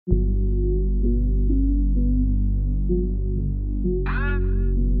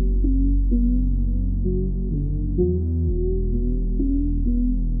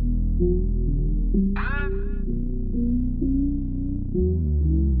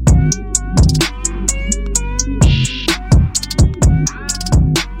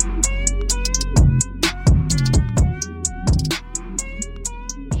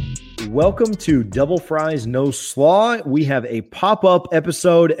Welcome to Double Fries No Slaw. We have a pop-up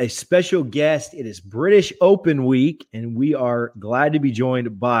episode, a special guest. It is British Open week, and we are glad to be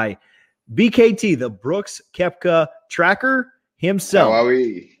joined by BKT, the Brooks Koepka tracker himself. How are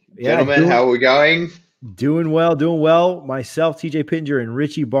we, gentlemen? How are we going? Doing well. Myself, TJ Pittenger, and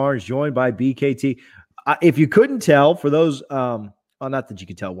Richie Barnes, joined by BKT. If you couldn't tell, for those, not that you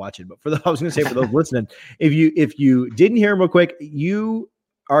could tell watching, but I was going to say for those listening, if you didn't hear him real quick, you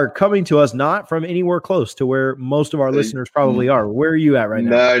are coming to us not from anywhere close to where most of our listeners probably are. Where are you at right now?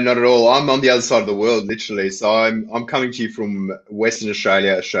 No, not at all. I'm on the other side of the world, literally. So I'm coming to you from Western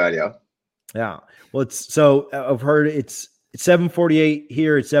Australia. Yeah. Well, I've heard it's 7:48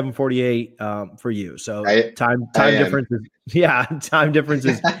 here. It's 7:48 for you. So time difference is time difference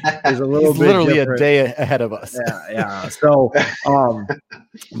is a little bit literally different. A day ahead of us. Yeah. So,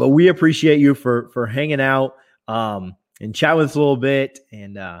 but we appreciate you for hanging out. And chat with us a little bit,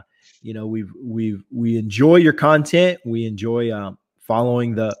 and we enjoy your content. We enjoy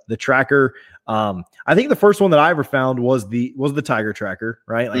following the tracker. I think the first one that I ever found was the Tiger tracker,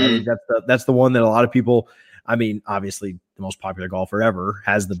 right? Like I think that's the one that a lot of people. I mean, obviously the most popular golfer ever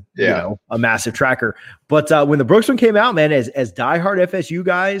has a massive tracker. But when the Brooks one came out, man, as diehard FSU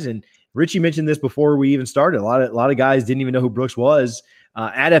guys, and Richie mentioned this before we even started, a lot of guys didn't even know who Brooks was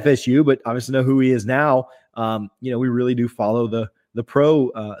at FSU, but obviously know who he is now. We really do follow the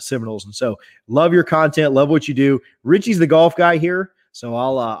pro Seminoles, and so love your content, love what you do. Richie's the golf guy here, so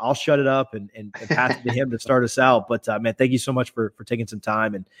I'll shut it up and pass it to him to start us out. But man, thank you so much for taking some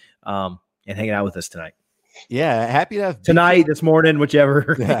time and hanging out with us tonight. Yeah, happy to have tonight, this morning,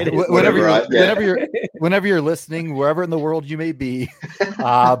 whichever. Yeah. Whenever you're listening, wherever in the world you may be.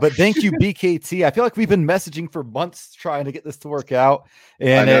 But thank you, BKT. I feel like we've been messaging for months trying to get this to work out,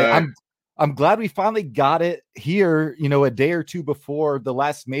 and I'm glad we finally got it here, a day or two before the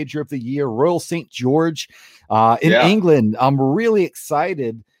last major of the year, Royal St. George in England. I'm really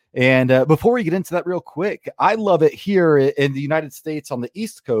excited. And before we get into that real quick, I love it here in the United States on the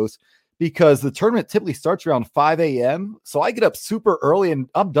East Coast because the tournament typically starts around 5 a.m. So I get up super early and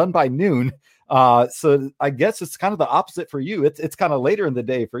I'm done by noon. So I guess it's kind of the opposite for you. It's kind of later in the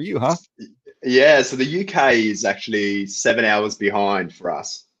day for you, huh? Yeah. So the UK is actually 7 hours behind for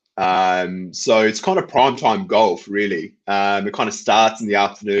us. So it's kind of primetime golf, really. It kind of starts in the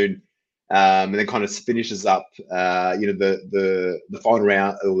afternoon, and then kind of finishes up. The final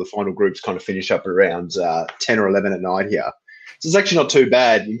round or the final groups kind of finish up around 10 or 11 at night here. So it's actually not too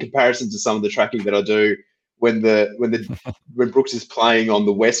bad in comparison to some of the tracking that I do when Brooks is playing on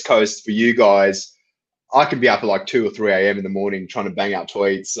the West Coast for you guys. I can be up at like 2 or 3 a.m. in the morning trying to bang out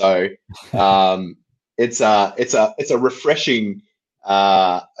tweets. So it's a refreshing.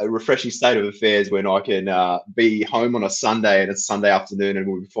 A refreshing state of affairs when I can be home on a Sunday and it's Sunday afternoon and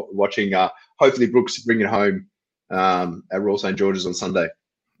we'll be watching hopefully Brooks bring it home at Royal St. George's on Sunday.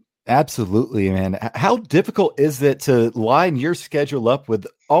 Absolutely, man. How difficult is it to line your schedule up with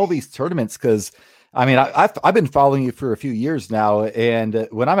all these tournaments? Because I mean, I've been following you for a few years now, and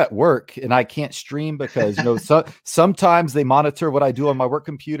when I'm at work and I can't stream because sometimes they monitor what I do on my work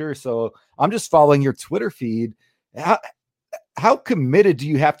computer, so I'm just following your Twitter feed. How committed do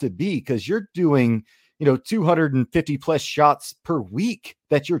you have to be? Because you're doing, 250 plus shots per week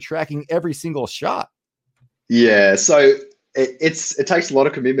that you're tracking every single shot. Yeah. So it takes a lot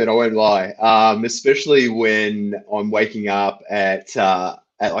of commitment. I won't lie. Especially when I'm waking up at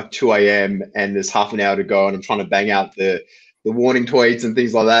like 2 a.m. and there's half an hour to go and I'm trying to bang out the warning tweets and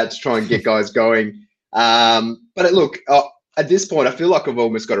things like that to try and get guys going. But look, at this point, I feel like I've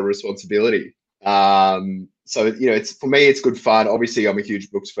almost got a responsibility. So, it's for me, it's good fun. Obviously, I'm a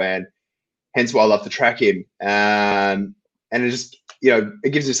huge Brooks fan, hence why I love to track him. And it just,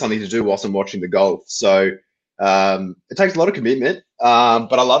 it gives me something to do whilst I'm watching the golf. So it takes a lot of commitment,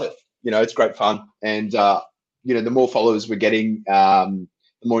 but I love it. It's great fun. And, the more followers we're getting, the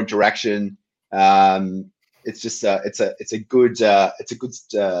more interaction. It's just, it's a good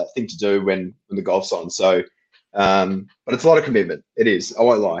thing to do when the golf's on. So, but it's a lot of commitment. It is. I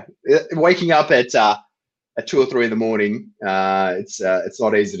won't lie. Waking up at 2 or 3 in the morning, it's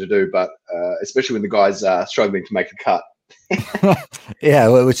not easy to do, but especially when the guys are struggling to make the cut. Yeah,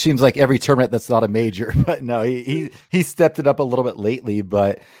 well, which seems like every tournament that's not a major. But no, he stepped it up a little bit lately.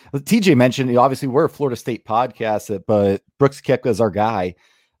 But TJ mentioned, obviously we're a Florida State podcast, but Brooks Koepka is our guy.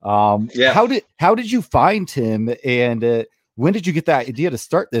 How did you find him, and when did you get that idea to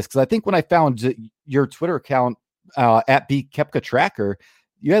start this? Because I think when I found your Twitter account at BKepka Tracker,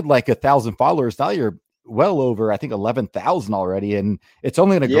 you had like 1,000 followers. Now you're well over, I think, 11,000 already, and it's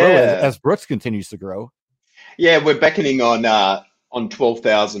only going to grow as Brooks continues to grow. Yeah, we're beckoning on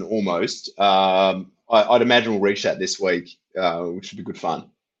 12,000 almost. I'd imagine we'll reach that this week, which should be good fun.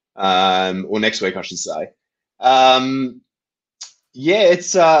 Or next week, I should say.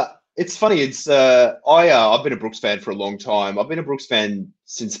 It's funny. I've been a Brooks fan for a long time. I've been a Brooks fan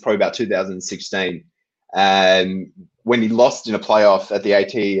since probably about 2016. When he lost in a playoff at the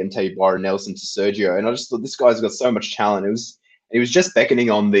AT&T Byron Nelson to Sergio, and I just thought this guy's got so much talent. He was just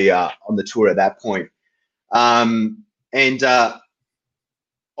beckoning on the tour at that point. Obviously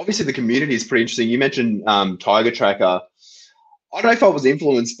the community is pretty interesting. You mentioned Tiger Tracker. I don't know if I was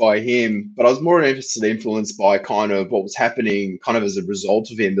influenced by him, but I was more influenced by kind of what was happening kind of as a result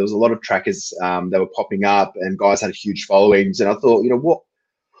of him. There was a lot of trackers that were popping up, and guys had huge followings. And I thought,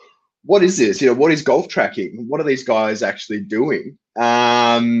 what is this? What is golf tracking? What are these guys actually doing?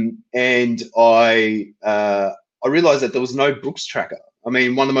 And I realized that there was no Brooks tracker. I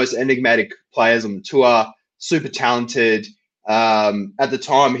mean, one of the most enigmatic players on the tour, super talented. At the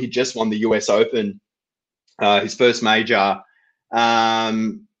time, he just won the US Open, his first major.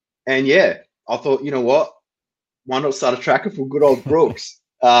 And yeah, I thought, you know what? Why not start a tracker for good old Brooks?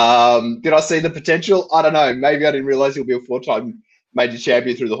 Did I see the potential? I don't know. Maybe I didn't realize he'll be a 4-time major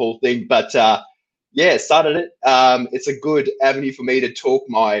champion through the whole thing. But yeah, started it. It's a good avenue for me to talk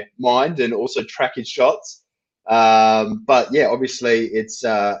my mind and also track his shots. But yeah, obviously it's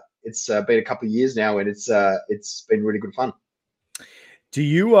been a couple of years now, and it's been really good fun. Do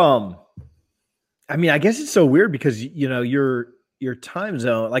you I mean, I guess it's so weird because your time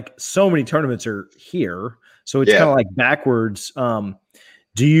zone, like so many tournaments are here, so it's kind of like backwards.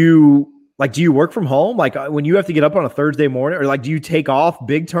 Do you work from home? Like when you have to get up on a Thursday morning, or like do you take off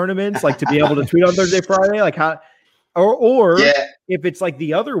big tournaments like to be able to tweet on Thursday, Friday? Like how or if it's like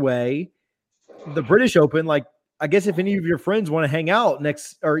the other way, the British Open, like I guess if any of your friends want to hang out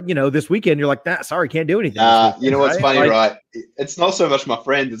next or this weekend, you're like, sorry, can't do anything. You know what's funny, right? It's not so much my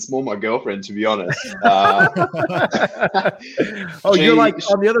friends; it's more my girlfriend, to be honest. You're like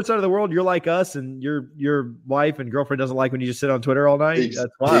on the other side of the world. You're like us, and your wife and girlfriend doesn't like when you just sit on Twitter all night.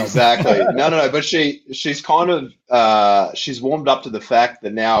 That's wild. Exactly. No. But she's kind of she's warmed up to the fact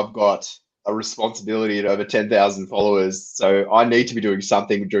that now I've got a responsibility at over 10,000 followers, so I need to be doing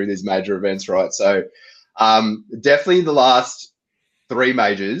something during these major events, right? So. Definitely the last 3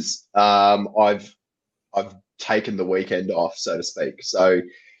 majors, I've taken the weekend off, so to speak. So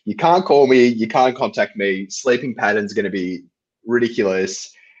you can't call me, you can't contact me. Sleeping pattern's going to be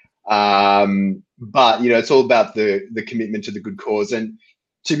ridiculous. But it's all about the commitment to the good cause. And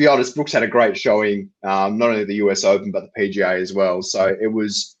to be honest, Brooks had a great showing, not only the US Open but the PGA as well. So it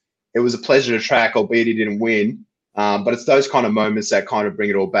was a pleasure to track, albeit he didn't win. But it's those kind of moments that kind of bring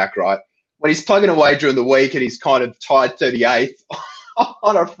it all back, right? When he's plugging away during the week and he's kind of tied 38th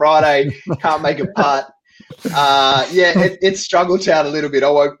on a Friday, can't make a putt. It's struggle town a little bit. I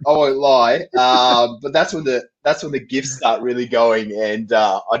won't lie. But that's when the gifts start really going, and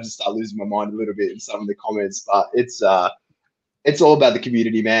I just start losing my mind a little bit in some of the comments. But it's all about the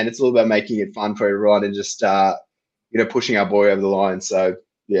community, man. It's all about making it fun for everyone and just pushing our boy over the line. So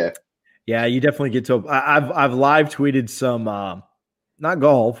yeah. Yeah, you definitely get to. I've live tweeted some. Not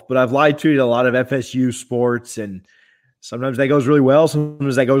golf, but I've live tweeted a lot of FSU sports, and sometimes that goes really well.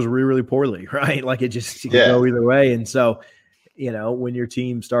 Sometimes that goes really, really poorly, right? Like it can go either way. And so, when your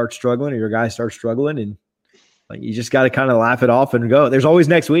team starts struggling or your guy starts struggling, and like you just got to kind of laugh it off and go. There's always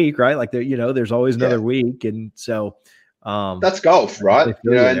next week, right? Like there's always another week, and so that's golf, right?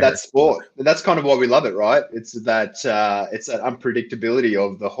 And that's sport, and that's kind of why we love it, right? It's that unpredictability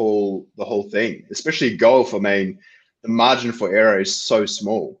of the whole thing, especially golf. I mean. The margin for error is so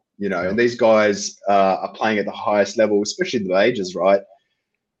small, and these guys are playing at the highest level, especially the majors, right?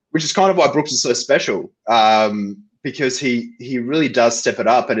 Which is kind of why Brooks is so special, because he really does step it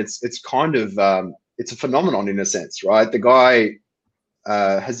up, and it's kind of it's a phenomenon in a sense, right? The guy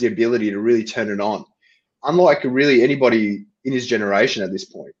has the ability to really turn it on, unlike really anybody in his generation at this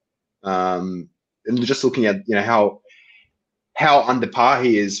point. And just looking at how under par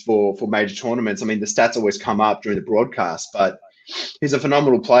he is for major tournaments. I mean, the stats always come up during the broadcast, but he's a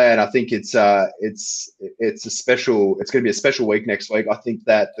phenomenal player, and I think it's going to be a special week next week. I think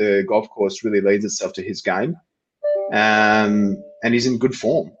that the golf course really lends itself to his game, and he's in good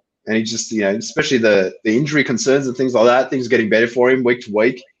form. And he just, especially the injury concerns and things like that, things are getting better for him week to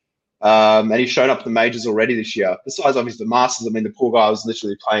week. And he's shown up at the majors already this year. Besides, obviously, the Masters. I mean, the poor guy was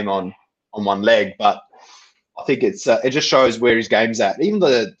literally playing on one leg, but I think it just shows where his game's at. Even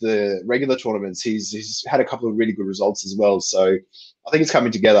the regular tournaments, he's had a couple of really good results as well. So I think it's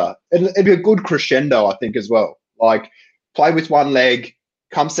coming together. It'd be a good crescendo, I think, as well. Like, play with one leg,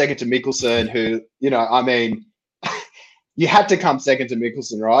 come second to Mickelson, who, I mean, you had to come second to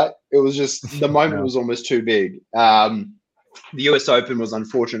Mickelson, right? It was just, the moment was almost too big. The US Open was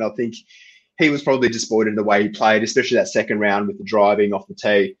unfortunate. I think he was probably disappointed in the way he played, especially that second round with the driving off the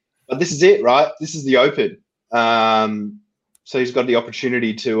tee. But this is it, right? This is the Open. So he's got the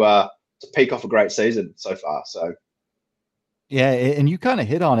opportunity to peak off a great season so far. So, yeah, and you kind of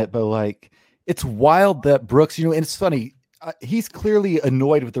hit on it, but like, it's wild that Brooks, and it's funny, he's clearly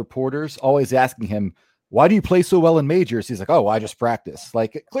annoyed with the reporters always asking him, why do you play so well in majors? He's like, oh, I just practice.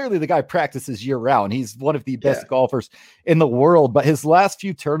 Like, clearly the guy practices year round. He's one of the best golfers in the world, but his last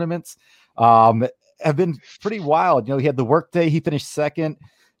few tournaments have been pretty wild. He had the workday, he finished second.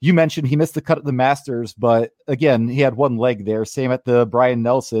 You mentioned he missed the cut at the Masters, but again, he had one leg there. Same at the Brian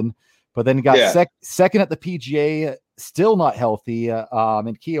Nelson, but then he got second at the PGA, still not healthy.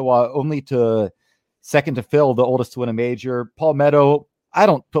 And Kiowa only to second to Phil, the oldest to win a major. Paul Meadow, I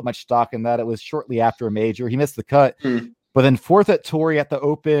don't put much stock in that. It was shortly after a major. He missed the cut, but then fourth at Torrey at the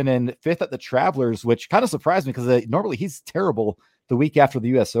Open and fifth at the Travelers, which kind of surprised me because normally he's terrible the week after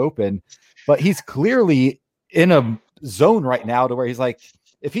the US Open, but he's clearly in a zone right now to where he's like,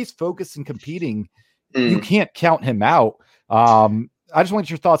 if he's focused and competing, you can't count him out. I just want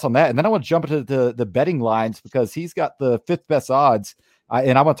your thoughts on that. And then I want to jump into the betting lines because he's got the fifth best odds.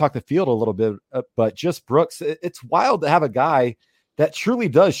 And I want to talk the field a little bit, but just Brooks, it's wild to have a guy that truly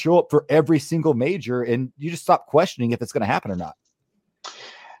does show up for every single major, and you just stop questioning if it's going to happen or not.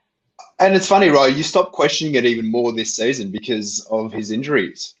 And it's funny, right? You stop questioning it even more this season because of his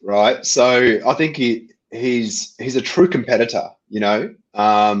injuries, right? So I think he's a true competitor,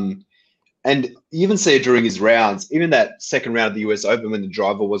 and you even see it during his rounds, even that second round of the US Open when the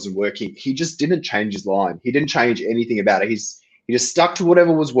driver wasn't working, he just didn't change his line. He didn't change anything about it. He just stuck to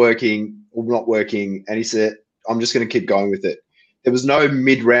whatever was working or not working, and he said, I'm just going to keep going with it. There was no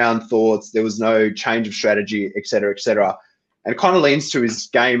mid-round thoughts. There was no change of strategy, et cetera, et cetera. And it kind of leans to his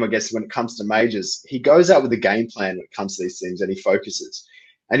game, I guess, when it comes to majors. He goes out with a game plan when it comes to these things, and he focuses.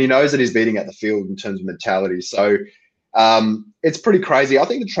 And he knows that he's beating at the field in terms of mentality. So it's pretty crazy. I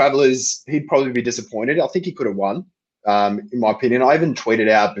think the Travelers, he'd probably be disappointed. I think he could have won, in my opinion. I even tweeted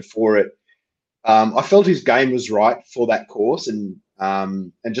out before it. I felt his game was right for that course and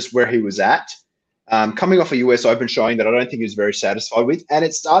just where he was at. Coming off a US Open showing that I don't think he was very satisfied with. And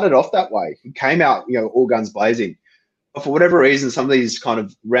it started off that way. He came out, all guns blazing. But for whatever reason, some of these kind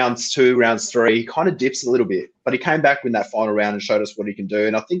of rounds 2, rounds 3, he kind of dips a little bit. But he came back in that final round and showed us what he can do.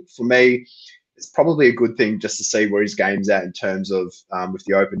 And I think for me, it's probably a good thing just to see where his game's at in terms of with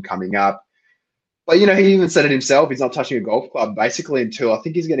the Open coming up. But, he even said it himself. He's not touching a golf club basically until I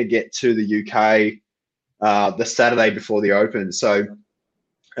think he's going to get to the UK the Saturday before the Open. So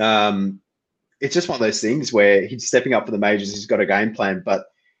it's just one of those things where he's stepping up for the majors. He's got a game plan. But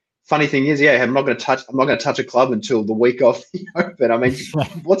funny thing is, I'm not going to touch a club until the week of the Open. I mean,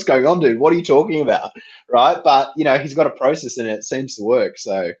 what's going on, dude? What are you talking about? Right. But, he's got a process and it seems to work.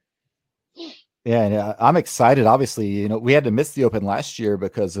 So. Yeah, and I'm excited. Obviously, we had to miss the Open last year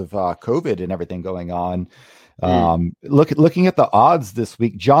because of COVID and everything going on. Looking at the odds this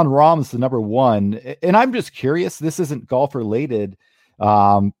week, Jon Rahm's the number 1. And I'm just curious, this isn't golf related,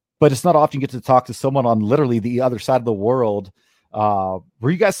 but it's not often you get to talk to someone on literally the other side of the world. Were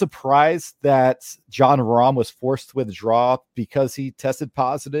you guys surprised that Jon Rahm was forced to withdraw because he tested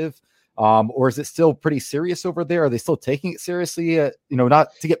positive? Or is it still pretty serious over there? Are they still taking it seriously? Not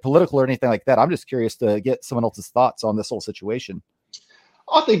to get political or anything like that. I'm just curious to get someone else's thoughts on this whole situation.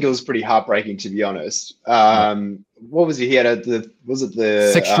 I think it was pretty heartbreaking, to be honest. What was he had? Was it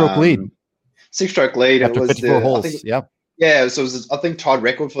the 6-stroke lead? 6-stroke lead. After it was 54 holes. Yeah. So it was, I think, tied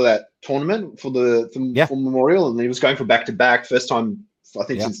record for that tournament for Memorial, and he was going for back-to-back, first time I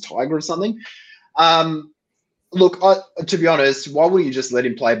think since Tiger or something. Look, to be honest, why wouldn't you just let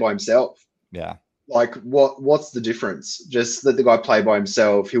him play by himself? Yeah. Like, what's the difference? Just let the guy play by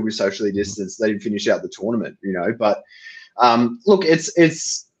himself. He'll be socially distanced. Let him finish out the tournament, But look,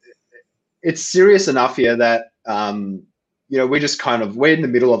 it's serious enough here that we're in the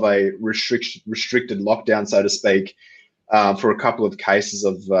middle of a restricted lockdown, so to speak, for a couple of cases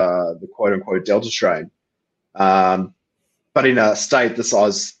of the quote unquote Delta strain. But in a state the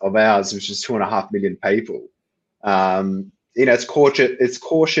size of ours, which is 2.5 million people. It's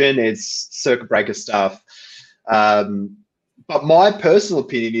caution, it's circuit breaker stuff. But my personal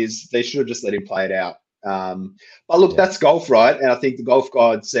opinion is they should have just let him play it out. But look, that's golf, right? And I think the golf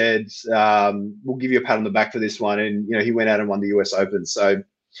god said, we'll give you a pat on the back for this one. And, he went out and won the US Open. So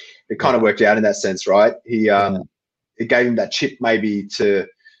it kind of worked out in that sense, right? He it gave him that chip maybe to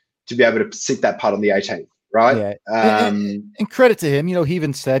be able to sink that putt on the 18th, right? Yeah. And credit to him, he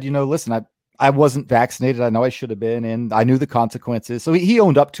even said, listen, I wasn't vaccinated. I know I should have been, and I knew the consequences. So he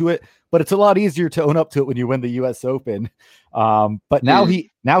owned up to it, but it's a lot easier to own up to it when you win the US Open. But now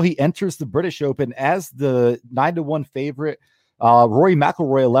he enters the British Open as the 9-1 favorite. Rory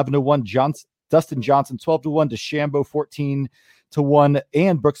McIlroy 11-1, Dustin Johnson 12-1, DeChambeau 14-1,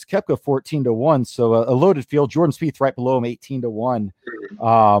 and Brooks Koepka 14-1. So a loaded field. Jordan Spieth right below him 18-1.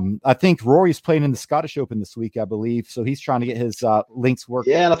 I think Rory's playing in the Scottish Open this week, I believe. So he's trying to get his links work.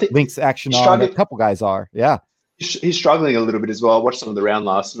 Yeah, and I think links action on. A couple guys are. Yeah. He's struggling a little bit as well. I watched some of the round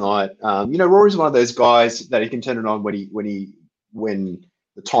last night. Rory's one of those guys that he can turn it on when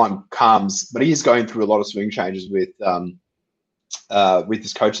the time comes, but he is going through a lot of swing changes with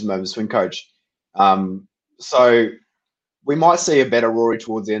his coach at the moment, swing coach. So we might see a better Rory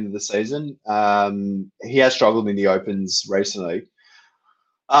towards the end of the season. He has struggled in the Opens recently.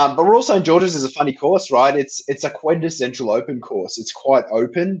 But Royal St. George's is a funny course, right? It's a quintessential Open course. It's quite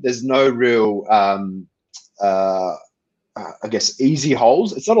open. There's no real, easy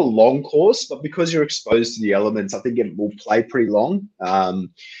holes. It's not a long course, but because you're exposed to the elements, I think it will play pretty long.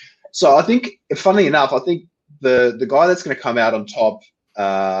 So I think, funnily enough, I think the guy that's going to come out on top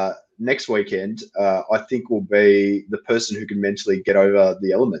next weekend, I think will be the person who can mentally get over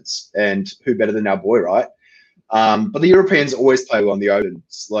the elements. And who better than our boy, right? But the Europeans always play well on the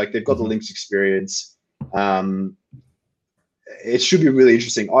Opens. Like, they've got the links experience. It should be really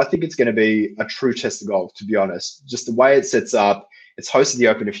interesting. I think it's going to be a true test of golf, to be honest. Just the way it sets up. It's hosted the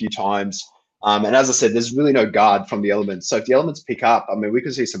Open a few times. And as I said, there's really no guard from the elements. So if the elements pick up, we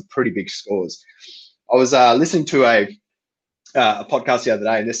could see some pretty big scores. I was listening to a podcast the other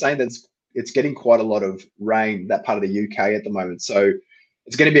day, and they're saying that it's getting quite a lot of rain, that part of the UK at the moment. So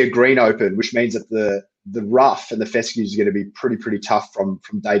it's going to be a green Open, which means that the rough and the fescues is going to be pretty tough from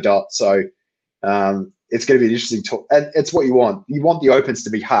day dot. So it's going to be an interesting talk. And it's what you want. You want the Opens to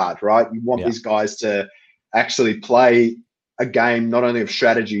be hard, right? You want these guys to actually play a game not only of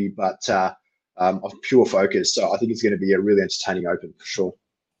strategy but of pure focus. So I think it's going to be a really entertaining Open for sure.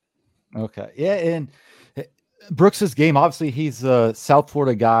 Okay. Yeah. And Brooks's game, obviously he's a South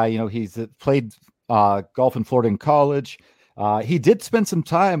Florida guy. He's played golf in Florida in college. He did spend some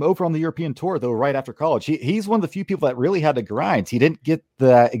time over on the European Tour, though, right after college. He's one of the few people that really had to grind. He didn't get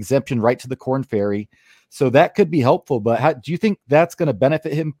the exemption right to the Korn Ferry. So that could be helpful. But do you think that's going to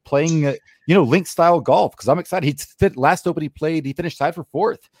benefit him playing, link style golf? Because I'm excited. Last Open he played, he finished tied for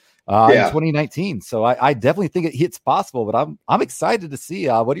fourth in 2019. So I definitely think it's possible. But I'm excited to see.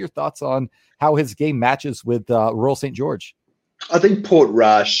 What are your thoughts on how his game matches with Royal St. George? I think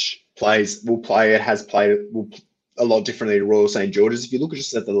Portrush will play a lot differently to Royal St. George's. If you look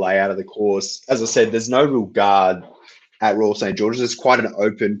just at the layout of the course, as I said, there's no real guard at Royal St. George's. It's quite an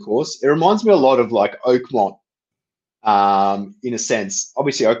open course. It reminds me a lot of like Oakmont, in a sense.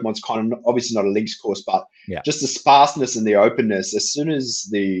 Obviously, Oakmont's obviously not a links course, but just the sparseness and the openness. As soon as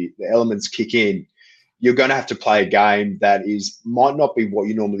the elements kick in, you're going to have to play a game that might not be what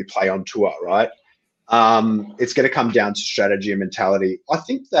you normally play on tour, right? It's going to come down to strategy and mentality. I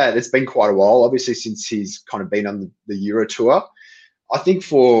think that it's been quite a while, obviously, since he's kind of been on the Euro Tour. I think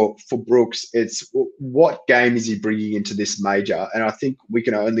for Brooks, it's what game is he bringing into this major? And I think we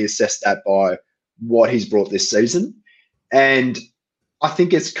can only assess that by what he's brought this season. And I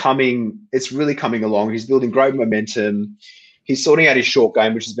think it's really coming along. He's building great momentum. He's sorting out his short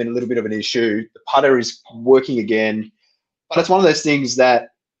game, which has been a little bit of an issue. The putter is working again. But it's one of those things that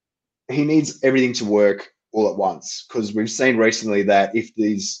he needs everything to work all at once, because we've seen recently that if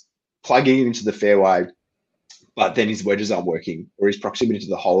he's plugging into the fairway, but then his wedges aren't working or his proximity to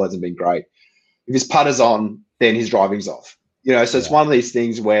the hole hasn't been great. If his putter's on, then his driving's off. So it's one of these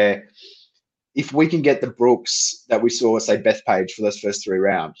things where if we can get the Brooks that we saw, say, Bethpage for those first three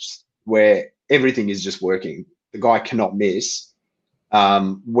rounds, where everything is just working, the guy cannot miss,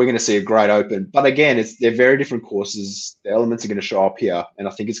 we're going to see a great Open. But again, they're very different courses. The elements are going to show up here. And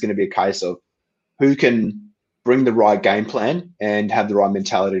I think it's going to be a case of who can bring the right game plan and have the right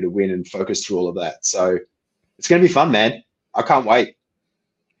mentality to win and focus through all of that. So it's going to be fun, man. I can't wait.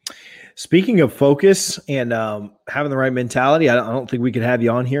 Speaking of focus and having the right mentality, I don't think we could have you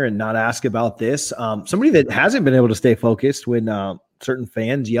on here and not ask about this. Somebody that hasn't been able to stay focused when certain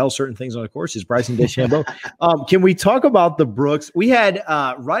fans yell certain things on the course is Bryson DeChambeau. Can we talk about the Brooks? We had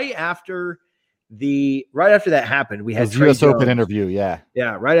right after that happened, we had US Open interview. Yeah.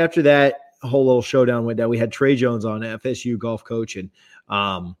 Right after that whole little showdown went down, we had Trey Jones on, FSU golf coach, and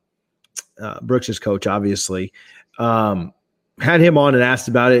Brooks's coach, obviously. Had him on and asked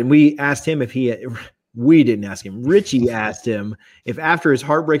about it, and we asked him if he We didn't ask him. Richie asked him if after his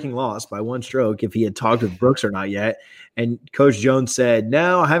heartbreaking loss by one stroke, if he had talked with Brooks or not yet. And Coach Jones said,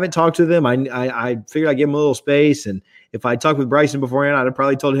 no, I haven't talked to them. I figured I'd give him a little space. And if I talked with Bryson beforehand, I'd have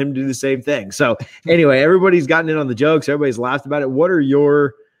probably told him to do the same thing. So anyway, everybody's gotten in on the jokes. Everybody's laughed about it. What are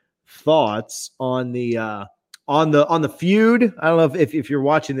your thoughts on the feud? I don't know if you're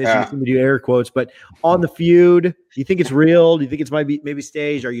watching this, you can do air quotes, but on the feud, do you think it's real? Do you think it's maybe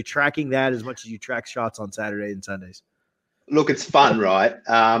staged? Are you tracking that as much as you track shots on Saturday and Sundays? Look, it's fun, right?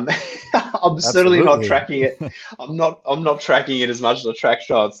 I'm certainly not tracking it. I'm not tracking it as much as I track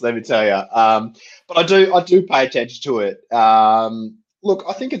shots. Let me tell you. But I do pay attention to it. Look,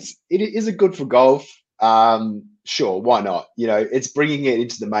 I think it is a good for golf. Sure, why not? You know, it's bringing it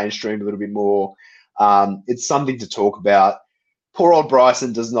into the mainstream a little bit more. It's something to talk about. Poor old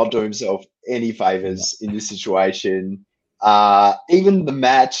Bryson does not do himself any favors in this situation. Even the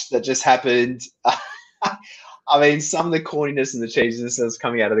match that just happened. I mean, some of the corniness and the cheesiness that's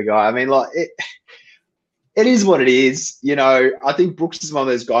coming out of the guy. I mean, like it is what it is. You know, I think Brooks is one of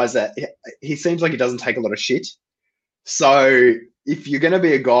those guys that he seems like he doesn't take a lot of shit. So if you're going to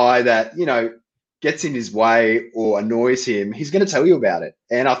be a guy that, you know, gets in his way or annoys him, he's going to tell you about it.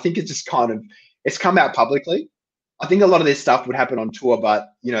 And I think it just it's come out publicly. I think a lot of this stuff would happen on tour,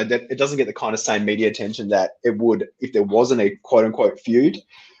 but, you know, that it doesn't get the kind of same media attention that it would if there wasn't a quote unquote feud.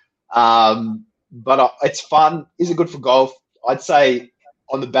 But it's fun. Is it good for golf? I'd say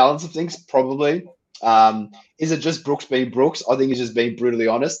on the balance of things, probably. Is it just Brooks being Brooks? I think he's just being brutally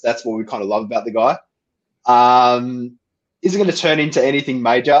honest. That's what we kind of love about the guy. Is it going to turn into anything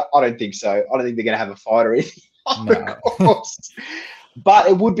major? I don't think so. I don't think they're going to have a fight or anything. Of course. But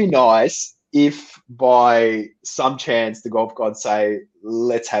it would be nice if by some chance the golf gods say,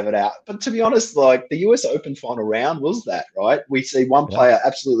 let's have it out. But to be honest, like the US Open final round was that, right? We see one player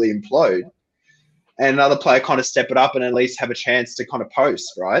absolutely implode and another player kind of step it up and at least have a chance to kind of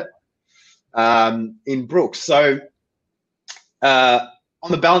post, right? In Brooks. So on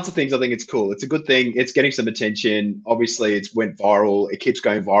the balance of things, I think it's cool. It's a good thing. It's getting some attention. Obviously, it's went viral. It keeps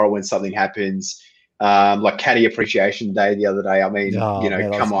going viral when something happens. Like Caddy Appreciation Day the other day. I mean,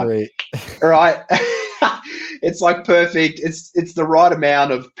 come on. Great. Right? It's like perfect. It's the right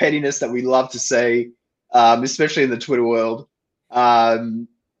amount of pettiness that we love to see, especially in the Twitter world.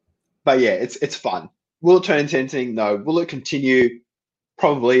 But yeah, it's fun. Will it turn into anything? No. Will it continue?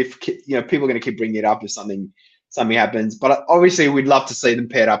 Probably. If people are going to keep bringing it up if something happens. But obviously, we'd love to see them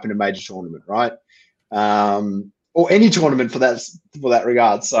paired up in a major tournament, right? Or any tournament for that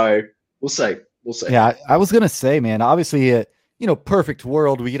regard. So we'll see. We'll see. Yeah, I was going to say, man, obviously, perfect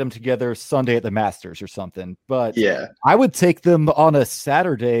world, we get them together Sunday at the Masters or something. But yeah, I would take them on a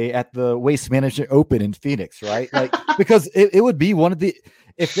Saturday at the Waste Management Open in Phoenix, right? Like, because it would be one of the,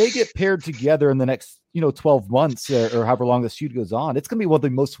 if they get paired together in the next, 12 months or however long this feud goes on, it's going to be one of the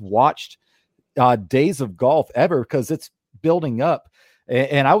most watched days of golf ever because it's building up.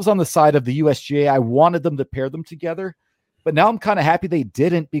 And I was on the side of the USGA. I wanted them to pair them together. But now I'm kind of happy they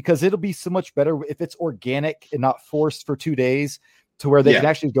didn't because it'll be so much better if it's organic and not forced for 2 days to where they can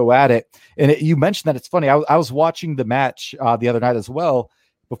actually go at it. And you mentioned that it's funny. I was watching the match the other night as well.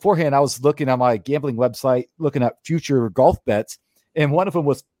 Beforehand, I was looking at my gambling website, looking at future golf bets. And one of them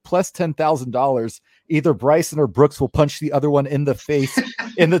was plus $10,000. Either Bryson or Brooks will punch the other one in the face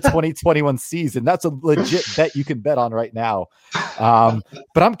in the 2021 season. That's a legit bet you can bet on right now. But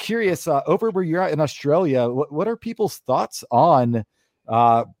I'm curious, over where you're at in Australia, what are people's thoughts on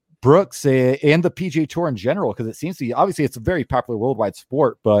Brooks and the PGA Tour in general? Because it seems to be, obviously, it's a very popular worldwide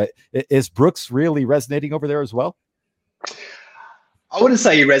sport, but is Brooks really resonating over there as well? I wouldn't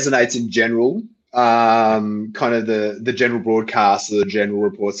say he resonates in general. Kind of the general broadcast or the general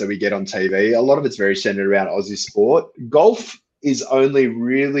reports that we get on TV. A lot of it's very centered around Aussie sport. Golf is only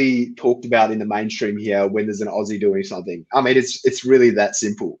really talked about in the mainstream here when there's an Aussie doing something. I mean, it's really that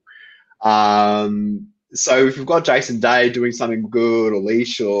simple. So if we've got Jason Day doing something good, or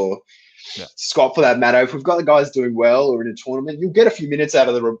Leash, or Scott for that matter, if we've got the guys doing well or in a tournament, you'll get a few minutes out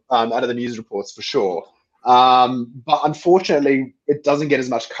of the news reports for sure. But unfortunately, it doesn't get as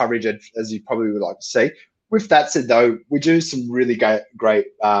much coverage as you probably would like to see. With that said, though, we do some really great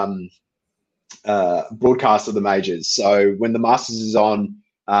broadcasts of the majors. So when the Masters is on,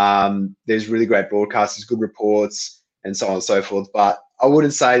 there's really great broadcasts, good reports, and so on and so forth. But I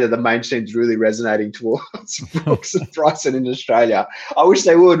wouldn't say that the mainstream's really resonating towards Brooks and Bryson in Australia. I wish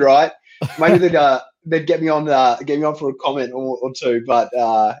they would, right? Maybe they'd get me on for a comment or two, but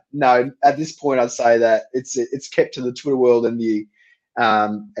no. At this point, I'd say that it's kept to the Twitter world and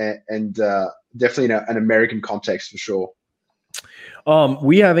definitely in an American context for sure.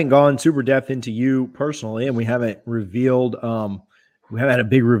 We haven't gone super depth into you personally, and we haven't revealed. We haven't had a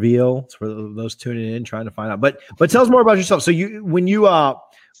big reveal. It's for those tuning in, trying to find out. But tell us more about yourself. So when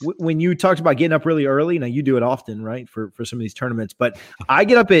you talked about getting up really early, now you do it often, right? For some of these tournaments. But I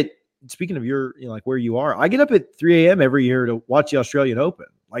get up at, speaking of your, like where you are, I get up at 3 a.m. every year to watch the Australian Open.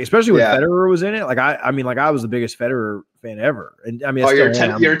 Like, especially when Federer was in it. Like I was the biggest Federer fan ever. And I mean,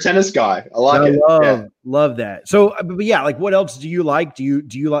 you're a tennis guy. I like it. Love that. So, but yeah, like what else do you like? Do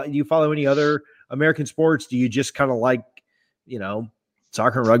you follow any other American sports? Do you just kind of like,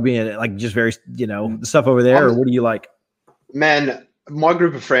 soccer and rugby and like just very, the stuff over there? Or what do you like? Man, my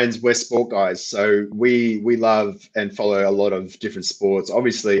group of friends, we're sport guys. So we love and follow a lot of different sports.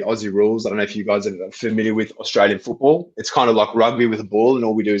 Obviously, Aussie rules. I don't know if you guys are familiar with Australian football. It's kind of like rugby with a ball, and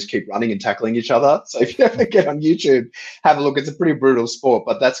all we do is keep running and tackling each other. So if you ever get on YouTube, have a look. It's a pretty brutal sport,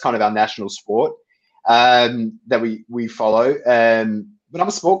 but that's kind of our national sport that we follow. But I'm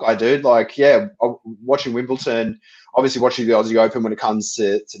a sport guy, dude. Like, watching Wimbledon, obviously watching the Aussie Open when it comes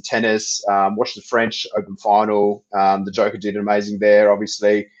to tennis, watch the French Open final. The Joker did amazing there,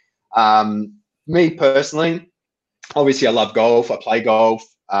 obviously. Me personally, obviously I love golf. I play golf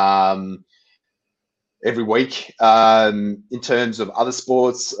every week. In terms of other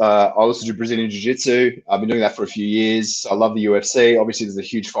sports, I also do Brazilian Jiu-Jitsu. I've been doing that for a few years. I love the UFC. Obviously, there's a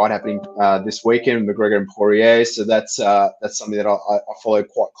huge fight happening this weekend, McGregor and Poirier. So that's something that I follow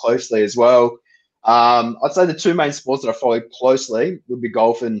quite closely as well. I'd say the two main sports that I follow closely would be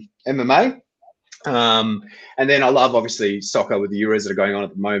golf and MMA. And then I love, obviously, soccer with the Euros that are going on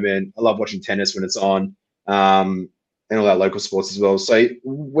at the moment. I love watching tennis when it's on, and all our local sports as well. So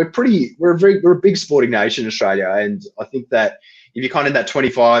we're a big sporting nation in Australia. And I think that if you're kind of in that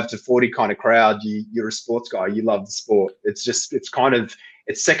 25 to 40 kind of crowd, you're a sports guy. You love the sport. It's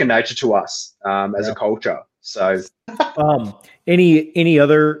second nature to us as a culture. So, any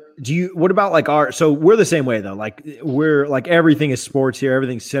other, what about so we're the same way though. Like we're like, everything is sports here.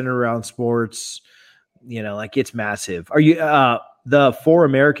 Everything's centered around sports, like it's massive. Are you, the 4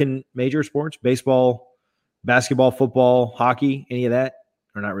 American major sports, baseball, basketball, football, hockey, any of that,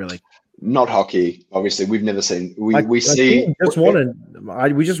 or not really? Not hockey. Obviously we've never seen, we just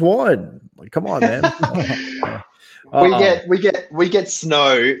won. Like, come on, man. We get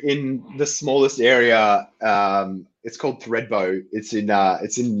snow in the smallest area. It's called Thredbo. It's in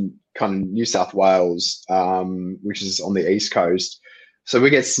kind of New South Wales, which is on the east coast. So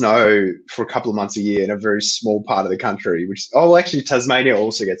we get snow for a couple of months a year in a very small part of the country. Actually, Tasmania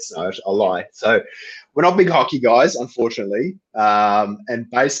also gets snow. I lie. So we're not big hockey guys, unfortunately. And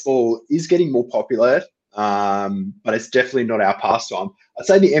baseball is getting more popular, but it's definitely not our pastime. I'd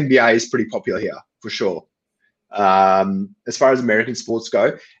say the NBA is pretty popular here for sure. As far as American sports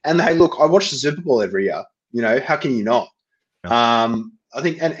go. And hey, look, I watch the Super Bowl every year. How can you not? I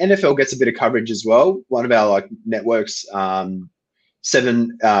think, and NFL gets a bit of coverage as well. One of our networks, Channel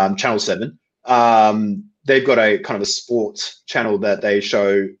 7, they've got a kind of a sports channel that they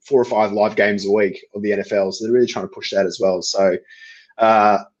show 4 or 5 live games a week of the NFL. So they're really trying to push that as well. So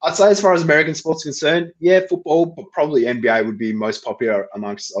I'd say as far as American sports concerned, football, but probably NBA would be most popular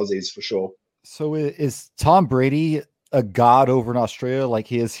amongst Aussies for sure. So is Tom Brady a god over in Australia like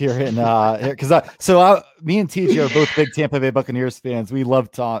he is here in because me and TJ are both big Tampa Bay Buccaneers fans. We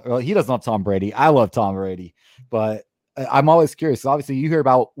love Tom. Well, he doesn't love Tom Brady. I love Tom Brady, but I'm always curious. Obviously, you hear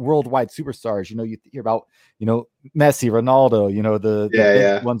about worldwide superstars. You hear about Messi, Ronaldo. The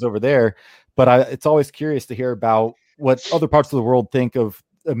big ones over there. But it's always curious to hear about what other parts of the world think of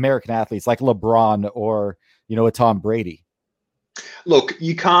American athletes like LeBron or a Tom Brady. Look,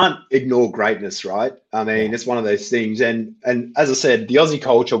 you can't ignore greatness, right? I mean, it's one of those things. And as I said, the Aussie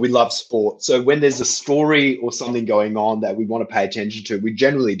culture, we love sport. So when there's a story or something going on that we want to pay attention to, we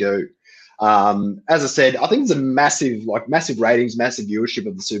generally do. As I said, I think it's a massive ratings, massive viewership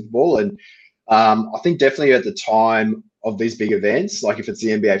of the Super Bowl. And I think definitely at the time of these big events, like if it's the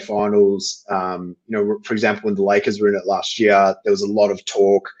NBA finals, for example, when the Lakers were in it last year, there was a lot of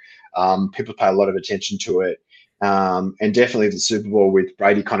talk. People pay a lot of attention to it. And definitely the Super Bowl with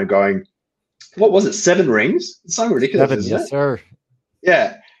Brady kind of going, what was it, 7 rings? It's so ridiculous, 7, isn't it? Yes, sir.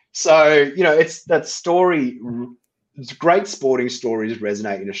 Yeah. So, it's that story. It's great sporting stories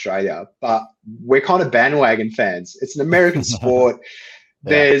resonate in Australia, but we're kind of bandwagon fans. It's an American sport.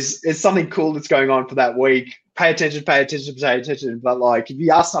 There's something cool that's going on for that week. Pay attention. But if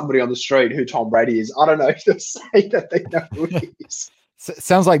you ask somebody on the street who Tom Brady is, I don't know if they'll say that they know who he is.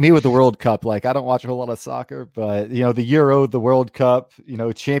 Sounds like me with the World Cup. Like, I don't watch a whole lot of soccer, but the Euro, the World Cup,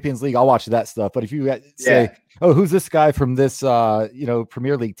 Champions League, I'll watch that stuff. But if you say, "Oh, who's this guy from this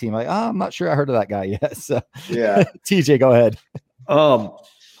Premier League team?" I'm not sure I heard of that guy yet. So, yeah. TJ, go ahead. I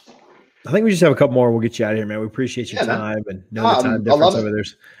think we just have a couple more. We'll get you out of here, man. We appreciate your time and know the time difference over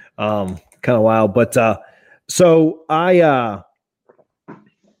there's kind of wild. But so I'll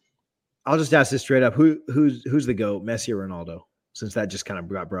just ask this straight up: who's the GOAT, Messi or Ronaldo? Since that just kind of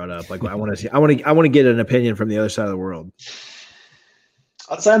got brought up, like I want to get an opinion from the other side of the world.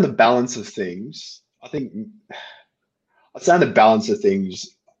 I'd say on the balance of things, I'd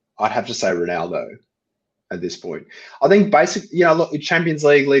have to say Ronaldo at this point. I think look, Champions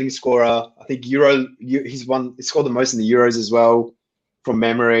League leading scorer. I think he scored the most in the Euros as well, from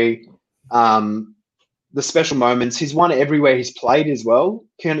memory. The special moments, he's won everywhere he's played as well.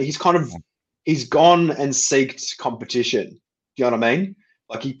 He's gone and seeked competition. Do you know what I mean?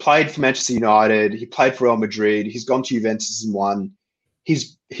 Like, he played for Manchester United, he played for Real Madrid, he's gone to Juventus and won.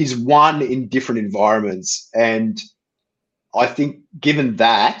 He's won in different environments, and I think given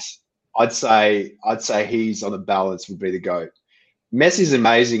that, I'd say he's on the balance would be the GOAT. Messi's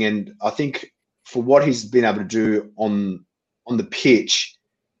amazing, and I think for what he's been able to do on the pitch,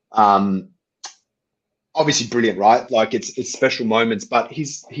 obviously brilliant, right? Like, it's special moments, but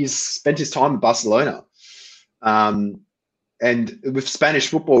he's spent his time in Barcelona. And with Spanish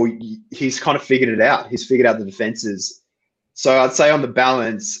football, he's kind of figured it out. He's figured out the defenses. So I'd say on the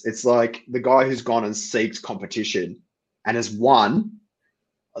balance, it's like the guy who's gone and seeked competition and has won.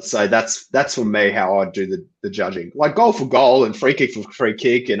 I'd say that's for me how I'd do the judging. Like, goal for goal and free kick for free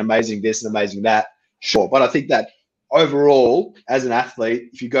kick and amazing this and amazing that, sure. But I think that overall, as an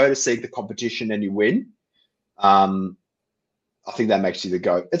athlete, if you go to seek the competition and you win, I think that makes you the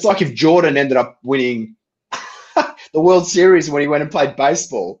GOAT. It's like if Jordan ended up winning the World Series when he went and played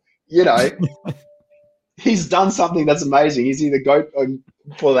baseball. You know, he's done something that's amazing. Is he the GOAT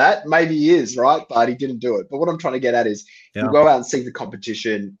for that? Maybe he is, right? But he didn't do it. But what I'm trying to get at is you go out and seek the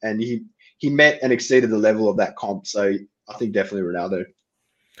competition, and he met and exceeded the level of that comp. So I think definitely Ronaldo.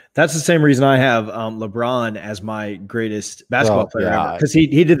 That's the same reason I have LeBron as my greatest basketball player ever, because he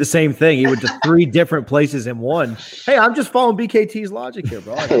did the same thing. He went to 3 different places and won. Hey, I'm just following BKT's logic here,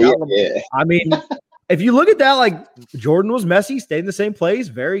 bro. I mean, if you look at that, like, Jordan was Messi, stayed in the same place,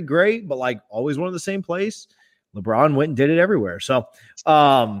 very great, but like always one of the same place. LeBron went and did it everywhere. So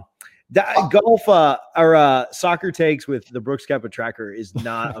golf or soccer takes with the Brooks Koepka tracker is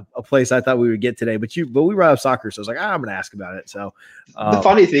not a place I thought we would get today, but we brought up soccer, so I was like, I'm going to ask about it. So the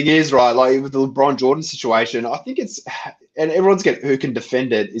funny thing is, right, like with the LeBron Jordan situation, I think and everyone's who can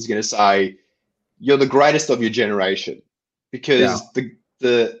defend it is going to say you're the greatest of your generation, because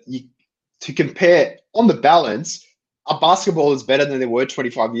to compare on the balance, a basketball is better than they were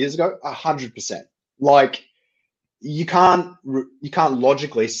 25 years ago, 100%. Like, you can't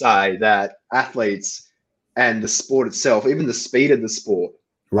logically say that athletes and the sport itself, even the speed of the sport,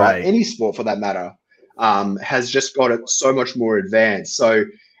 right, any sport for that matter, has just got it so much more advanced. So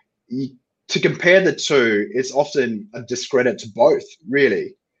to compare the two, it's often a discredit to both,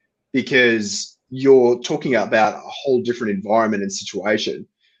 really, because you're talking about a whole different environment and situation.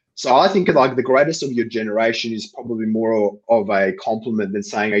 So I think like the greatest of your generation is probably more of a compliment than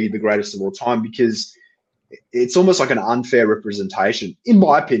saying, are you the greatest of all time? Because it's almost like an unfair representation, in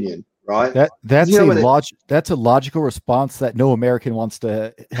my opinion, right? That's a logical response that no American wants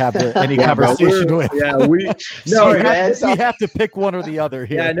to have any conversation with. Yeah, we have to pick one or the other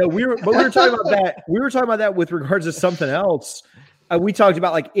here. Yeah, no, we were talking about that. We were talking about that with regards to something else. We talked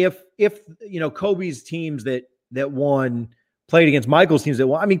about like if Kobe's teams that won played against Michael's teams that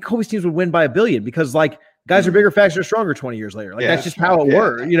won. I mean, Kobe's teams would win by 1 billion because like guys are bigger, faster, stronger 20 years later. Like that's just how it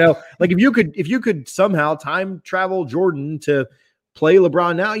worked. You know, like if you could somehow time travel Jordan to play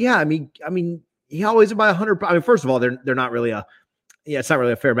LeBron now, I mean, he always by 100. I mean, first of all, they're not really it's not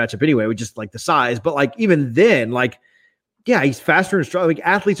really a fair matchup anyway, with just like the size. But like even then, like, he's faster and stronger. Like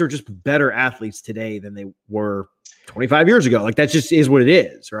athletes are just better athletes today than they were 25 years ago. Like that just is what it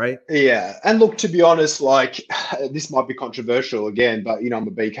is, right? Yeah. And look, to be honest, like this might be controversial again, but I'm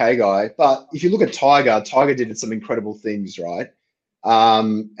a BK guy. But if you look at Tiger did some incredible things, right?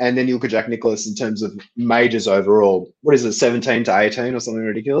 And then you look at Jack Nicklaus in terms of majors overall. What is it, 17 to 18 or something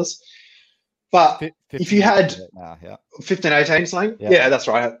ridiculous? But if you had 15, 18 something, that's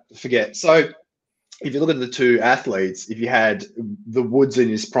right. I forget. So if you look at the two athletes, if you had the Woods in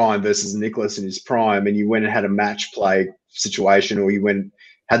his prime versus Nicklaus in his prime, and you went and had a match play situation, or you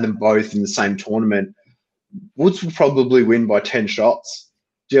had them both in the same tournament, Woods would probably win by 10 shots.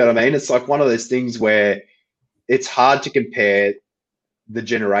 Do you know what I mean? It's like one of those things where it's hard to compare the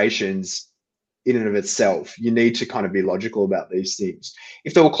generations in and of itself. You need to kind of be logical about these things.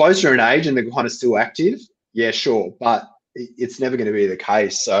 If they were closer in age and they're kind of still active, yeah, sure. But it's never going to be the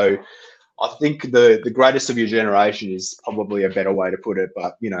case. So I think the greatest of your generation is probably a better way to put it.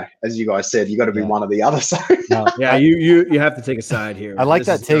 But as you guys said, you got to be one or the other. So you have to take a side here. I like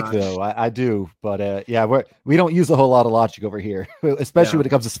that take though. I do, but we don't use a whole lot of logic over here, especially when it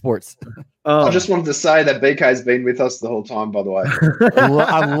comes to sports. I just wanted to say that BK's been with us the whole time. By the way,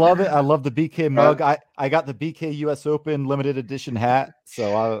 I love it. I love the BK mug. I got the BK US Open limited edition hat.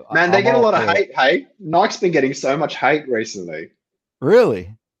 So they get a lot of hate. Hey, Nike's been getting so much hate recently.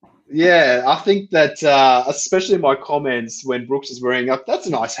 Really? Yeah, I think that especially in my comments when Brooks is wearing up, that's a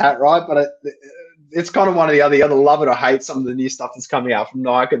nice hat, right? But it's kind of one or the other. You either love it or hate some of the new stuff that's coming out from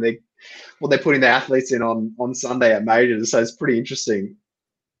Nike, and they're putting the athletes in on Sunday at majors. So it's pretty interesting.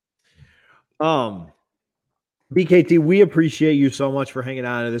 BKT, we appreciate you so much for hanging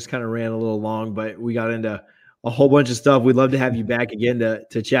out. This kind of ran a little long, but we got into a whole bunch of stuff. We'd love to have you back again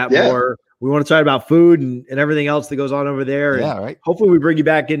to chat more. We want to talk about food and everything else that goes on over there. Yeah, right. Hopefully we bring you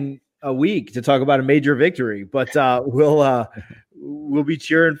back in a week to talk about a major victory. But we'll be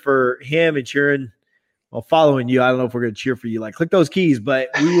cheering for him and following you. I don't know if we're going to cheer for you. Like, click those keys, but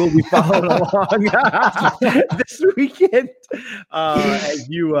we will be following along this weekend as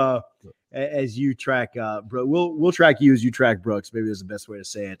you track. We'll track you as you track Brooks. Maybe that's the best way to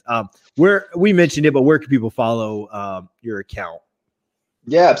say it. We mentioned it, but where can people follow your account?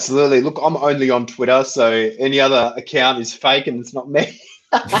 Yeah, absolutely. Look, I'm only on Twitter, so any other account is fake and it's not me.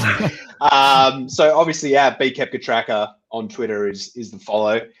 So obviously, B Koepka Tracker on Twitter is the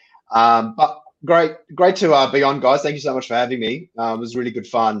follow. But great to be on, guys. Thank you so much for having me. It was really good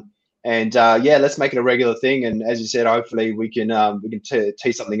fun, and let's make it a regular thing. And as you said, hopefully we can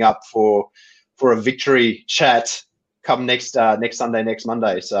tee something up for a victory chat come next Sunday, next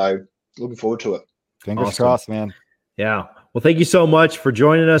Monday. So looking forward to it. Fingers crossed, man. Yeah. Well, thank you so much for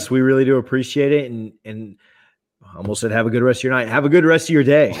joining us. We really do appreciate it. And I almost said, have a good rest of your night. Have a good rest of your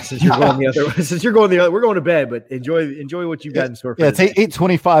day. Since you're going the other, we're going to bed, but enjoy what you've got in store for it's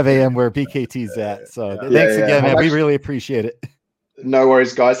 8:25 a.m. where BKT's at. So thanks again, man. We really appreciate it. No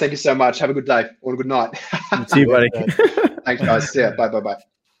worries, guys. Thank you so much. Have a good day or a good night. See you, buddy. Thanks, guys. See ya. Bye.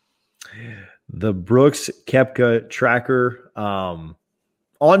 The Brooks Koepka Tracker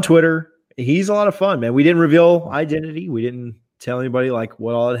on Twitter. He's a lot of fun, man. We didn't reveal identity. We didn't tell anybody like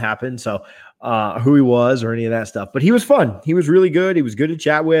what all had happened. So who he was or any of that stuff, but he was fun. He was really good. He was good to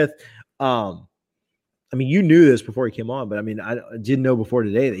chat with. I mean, you knew this before he came on, but I mean, I didn't know before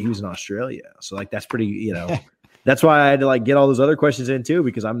today that he was in Australia. So like, that's pretty, that's why I had to like get all those other questions in too,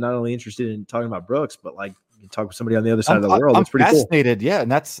 because I'm not only interested in talking about Brooks, but like you talk with somebody on the other side of the world. I'm it's pretty fascinated. Cool. Yeah.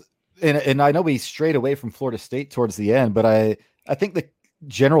 And I know we strayed away from Florida State towards the end, but I think the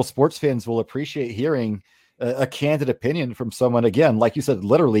general sports fans will appreciate hearing a candid opinion from someone, again, like you said,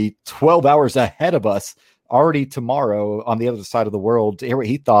 literally 12 hours ahead of us already tomorrow on the other side of the world, to hear what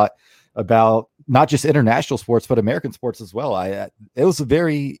he thought about not just international sports, but American sports as well. It was a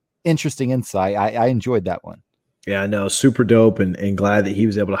very interesting insight. I enjoyed that one. Yeah, no, super dope and glad that he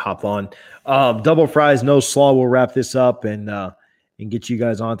was able to hop on. Double Fries, No Slaw will wrap this up and get you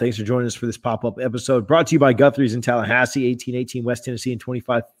guys on. Thanks for joining us for this pop-up episode brought to you by Guthrie's in Tallahassee, 1818 West Tennessee, and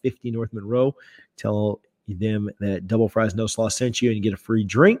 2550 North Monroe. Tell them that Double Fries No Slaw sent you and you get a free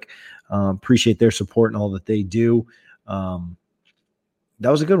drink. Appreciate their support and all that they do. That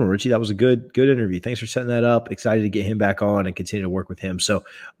was a good one, Richie. That was a good interview. Thanks for setting that up. Excited to get him back on and continue to work with him. So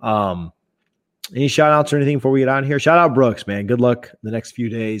any shout outs or anything before we get on here? Shout out Brooks, man. Good luck the next few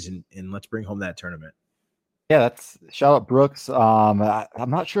days and let's bring home that tournament. Yeah, that's shout out Brooks. I'm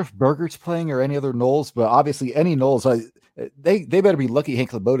not sure if Berger's playing or any other Knowles, but obviously any Knowles, they better be lucky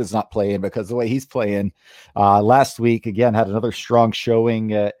Hank Laboda's not playing, because the way he's playing last week, again, had another strong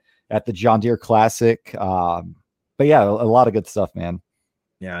showing at the John Deere Classic. But yeah, a lot of good stuff, man.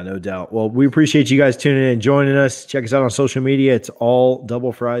 Yeah, no doubt. Well, we appreciate you guys tuning in and joining us. Check us out on social media. It's all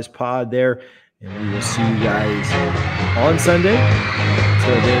Double Fries Pod there. And we will see you guys on Sunday.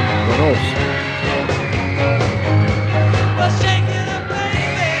 Until then, go Knowles.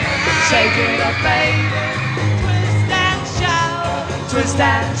 Shake it up, baby. Twist and shout. Twist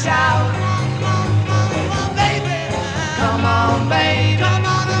and shout. Come on, baby. Come on, baby. Come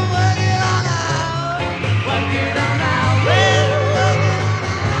on and work it on out. Work it on out.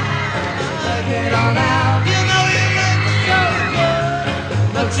 Work it on out. You know you look so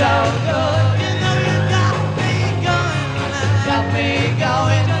good. Look so good. You know you got me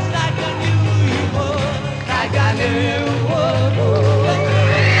going just like I knew you would. Like I knew you would.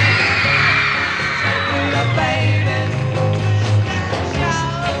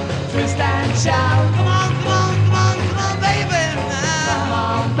 Twist and shout. Come on, come on, come on, come on, baby. Come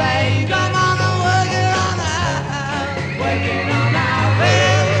on, baby. Come on and work it on out. Work it on out,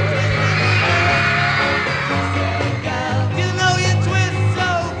 baby.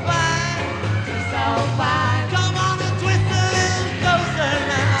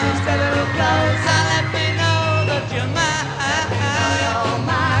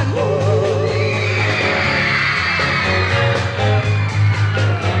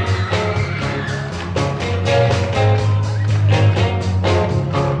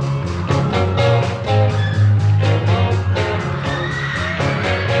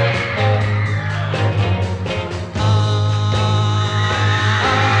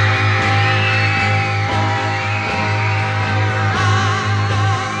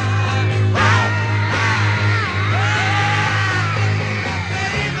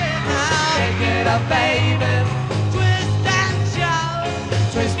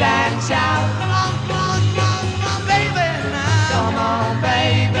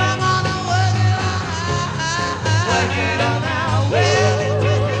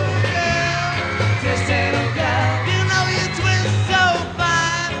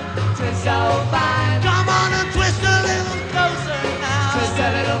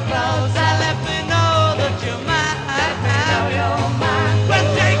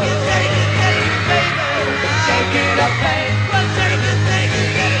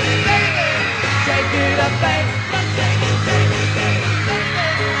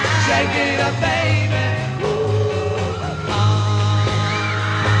 Shake it up, baby.